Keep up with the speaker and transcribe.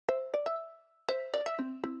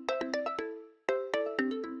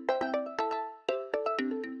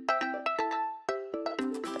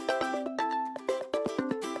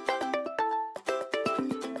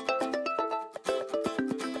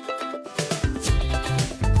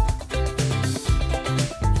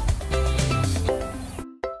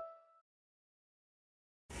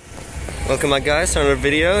Welcome back guys to another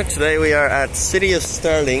video. Today we are at City of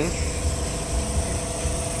Stirling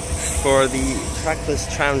for the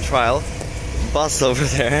Trackless Tram trial. Bus over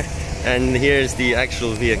there, and here's the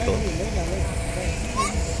actual vehicle.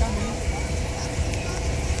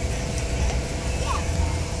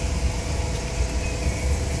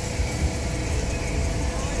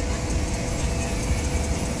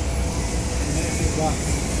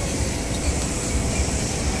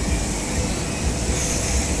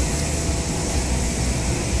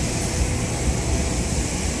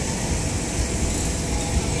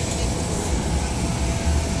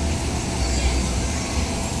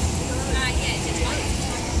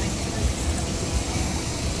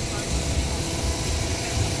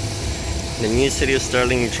 The new City of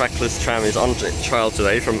Stirling Trackless Tram is on trial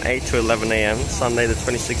today from 8 to 11 AM, Sunday the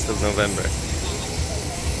 26th of November.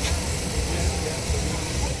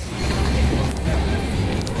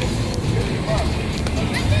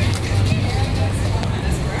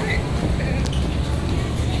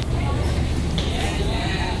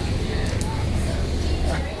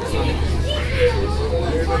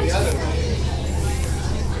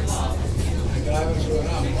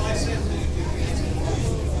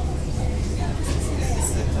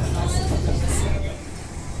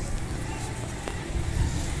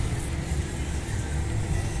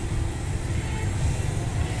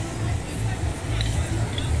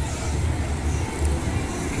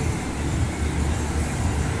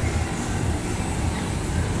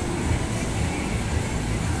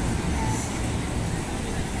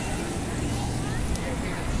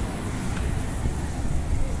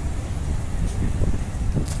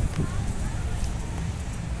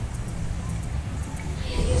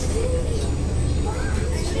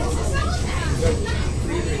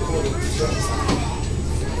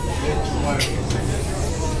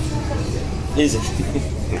 Easy.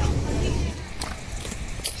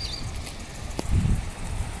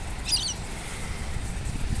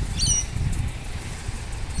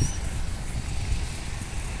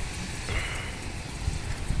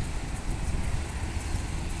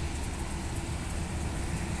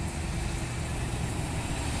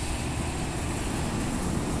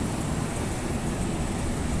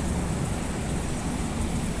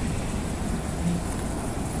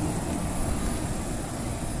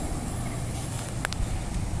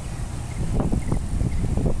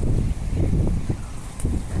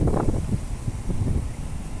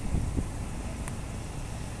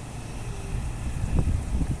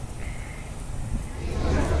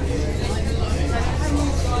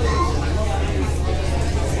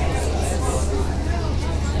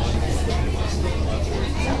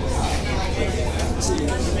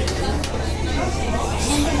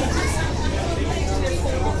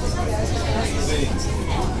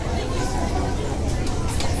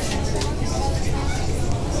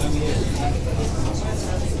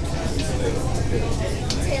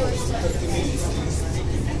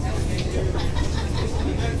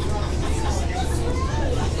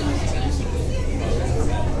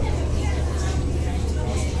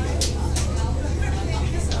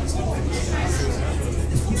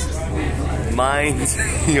 Mind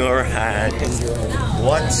your hand.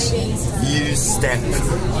 Watch you step.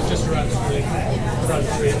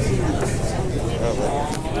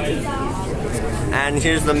 And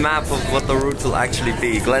here's the map of what the route will actually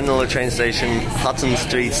be. Glendalough train station, Hutton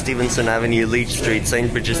Street, Stevenson Avenue, Leach Street,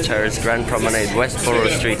 St. Bridget's Terrace, Grand Promenade, West Borough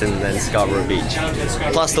Street, and then Scarborough Beach.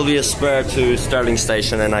 Plus there'll be a spur to Stirling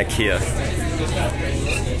Station and IKEA.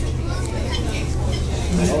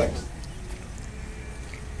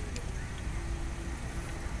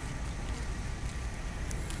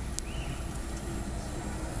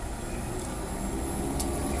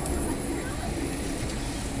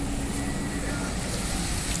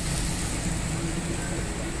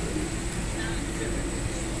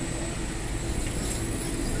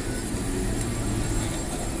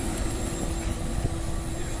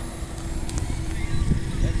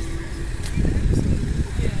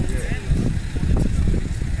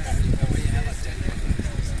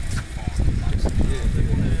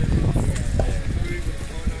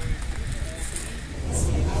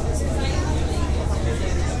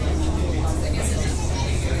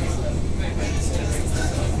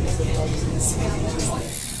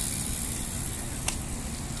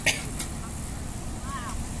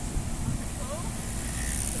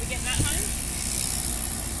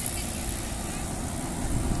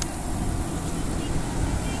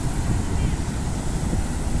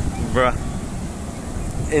 Bruh,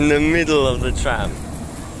 in the middle of the tram,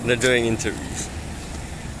 they're doing interviews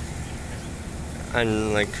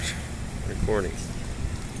and like recordings.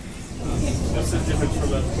 What's the difference from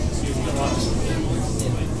using the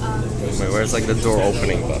Wait, where's like the door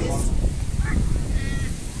opening button?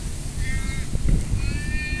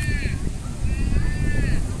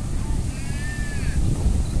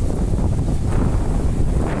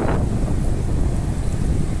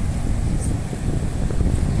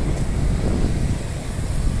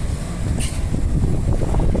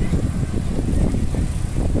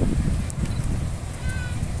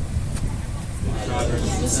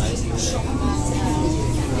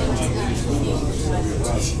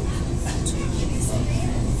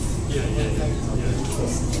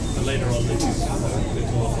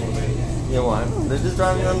 Yeah, why? They're just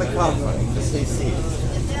driving on the car park because they see it.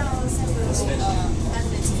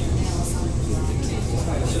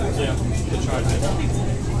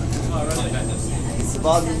 It's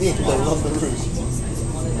about the vehicle, not the route.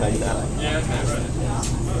 Like that.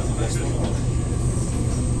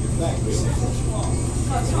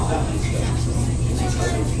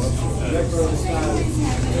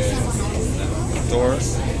 Doors.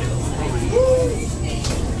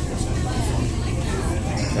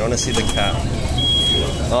 I want to see the cat.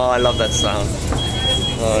 Oh, I love that sound.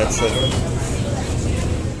 Oh, it's so good.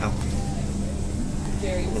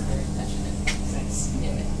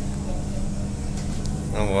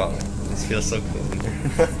 Oh wow, this feels so cool.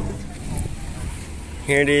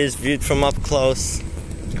 Here it is, viewed from up close.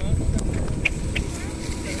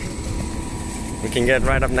 We can get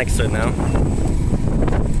right up next to it now.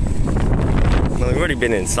 Well, we've already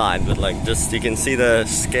been inside, but like just you can see the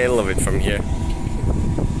scale of it from here.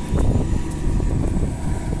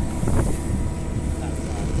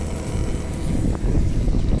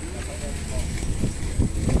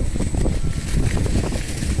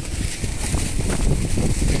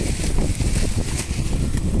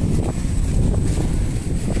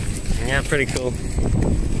 Yeah, pretty cool.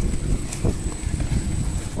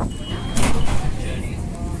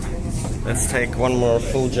 Let's take one more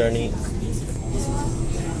full journey.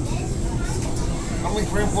 How many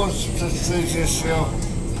grandpas does this show?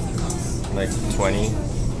 Like 20.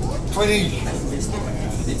 20.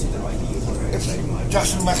 It's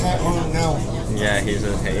Justin back at home now. Yeah, he's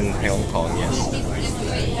in Hong Kong, yes.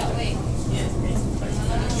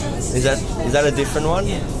 Is that a different one?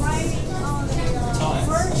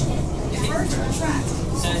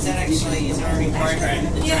 So is that actually, is it already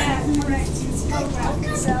programmed? Yeah, correct. It's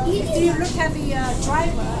programmed. So if you look at the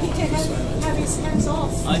driver, he can have his hands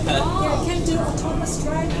off. Okay. Yeah, he can do autonomous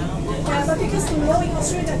driving. Yeah, but because the law in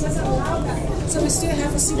Australia doesn't allow that, so we still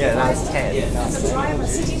have a supervisor. Yeah, that's 10. As a driver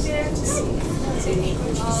sitting there to see.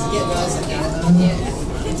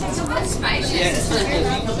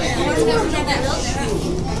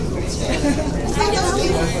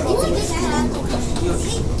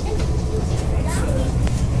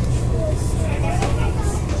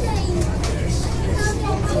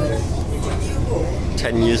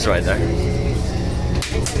 Ten years right there.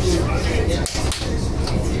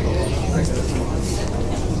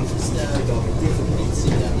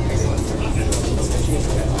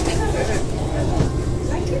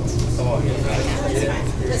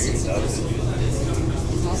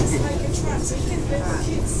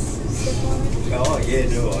 Oh yeah,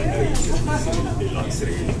 no, I know you.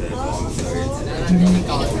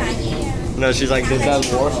 No, she's like, does that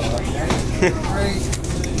work?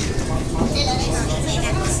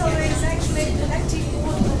 So there's actually connecting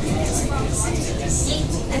all the units from the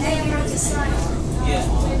city, and then you have to decide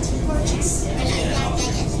to purchase. Yeah,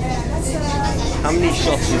 that's How many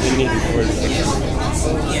shots do you need before it's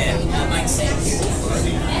like? Yeah, that makes sense.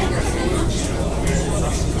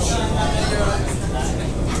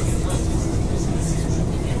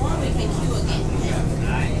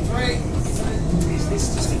 This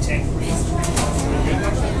just a temporary.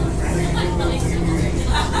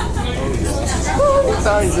 What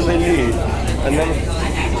times do they need? And then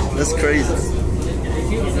that's crazy.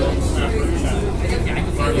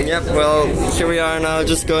 Yep, well, here we are now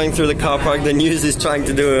just going through the car park. The news is trying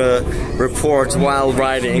to do a report while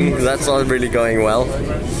riding. That's not really going well.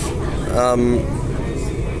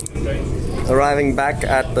 Arriving back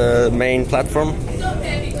at the main platform.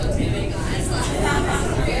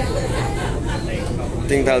 I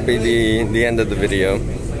think that'll be the end of the video.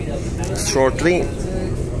 Shortly,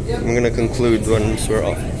 I'm gonna conclude once we're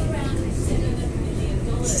off.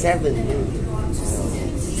 7 million.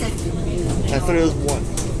 I thought it was 1.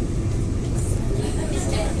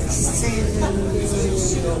 7 million.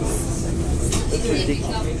 That's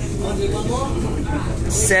ridiculous.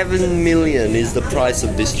 7 million is the price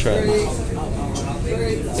of this tram.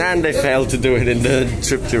 And they failed to do it in the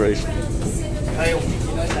trip duration.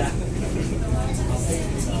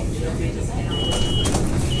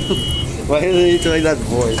 Why are they doing that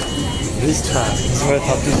voice? This tram is worth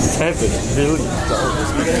up to $7 billion.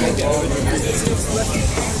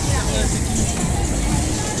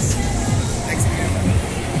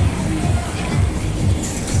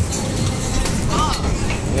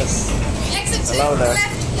 Yes. Exit to Hello the there.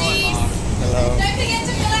 left, please. Hello. Don't forget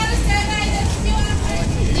to fill out a survey that you want.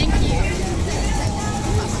 Thank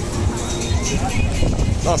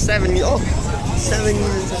you. Oh, 7 years. Oh, 7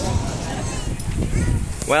 years.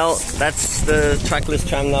 Well, that's the Trackless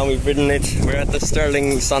Tram now. We've ridden it. We're at the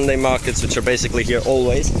Stirling Sunday markets, which are basically here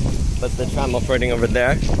always. But the tram operating over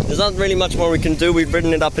there. There's not really much more we can do. We've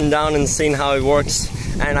ridden it up and down and seen how it works.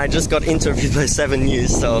 And I just got interviewed by 7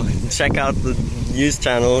 News, so check out the news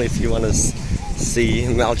channel if you want to see.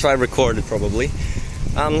 I'll try to record it probably.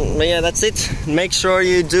 But yeah, that's it. Make sure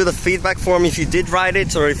you do the feedback form if you did ride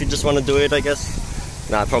it, or if you just want to do it, I guess.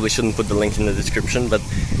 No, I probably shouldn't put the link in the description, but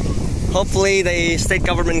hopefully the state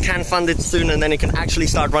government can fund it soon, and then it can actually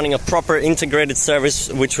start running a proper integrated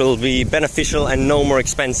service which will be beneficial and no more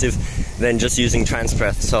expensive than just using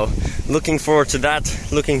Transperth. So looking forward to that,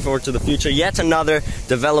 looking forward to the future. Yet another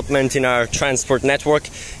development in our transport network,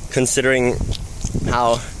 considering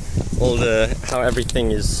how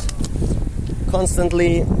everything is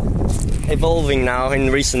constantly evolving now in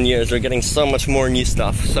recent years. We're getting so much more new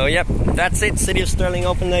stuff. So yep, that's it. City of Stirling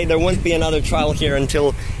Open Day. There won't be another trial here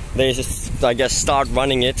until they just, I guess, start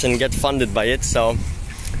running it and get funded by it. So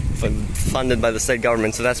funded by the state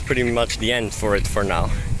government. So that's pretty much the end for it for now.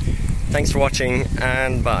 Thanks for watching,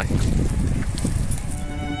 and bye.